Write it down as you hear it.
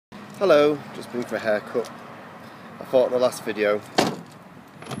Hello, just been for a haircut. I thought in the last video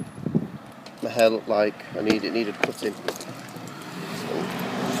my hair looked like it needed cutting. So,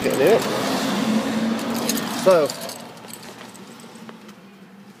 just getting it. So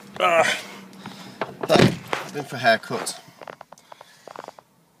I've been for a haircut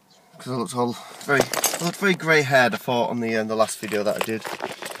because I looked very grey haired. I thought on the last video that I did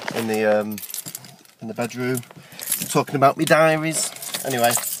in the bedroom, talking about my diaries.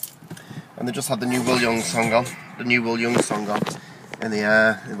 Anyway. And they just had the new Will Young song on. In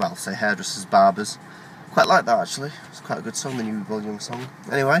the, well, say Hairdressers, Barbers. Quite like that actually. It's quite a good song, the new Will Young song.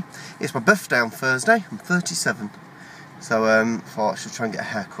 Anyway, it's my birthday on Thursday. I'm 37. So thought I should try and get a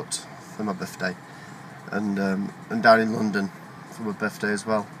haircut for my birthday. And down in London for my birthday as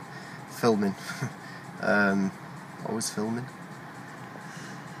well. Filming. Always filming.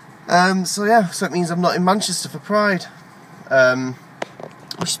 So yeah, so it means I'm not in Manchester for Pride.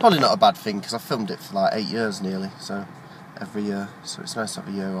 Which is probably not a bad thing because I filmed it for like 8 years nearly, so every year, so it's nice to have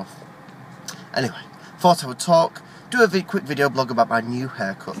a year off. Anyway, thought I would do a quick video blog about my new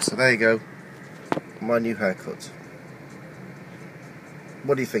haircut. So there you go, my new haircut.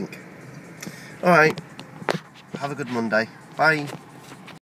 What do you think? Alright, have a good Monday. Bye.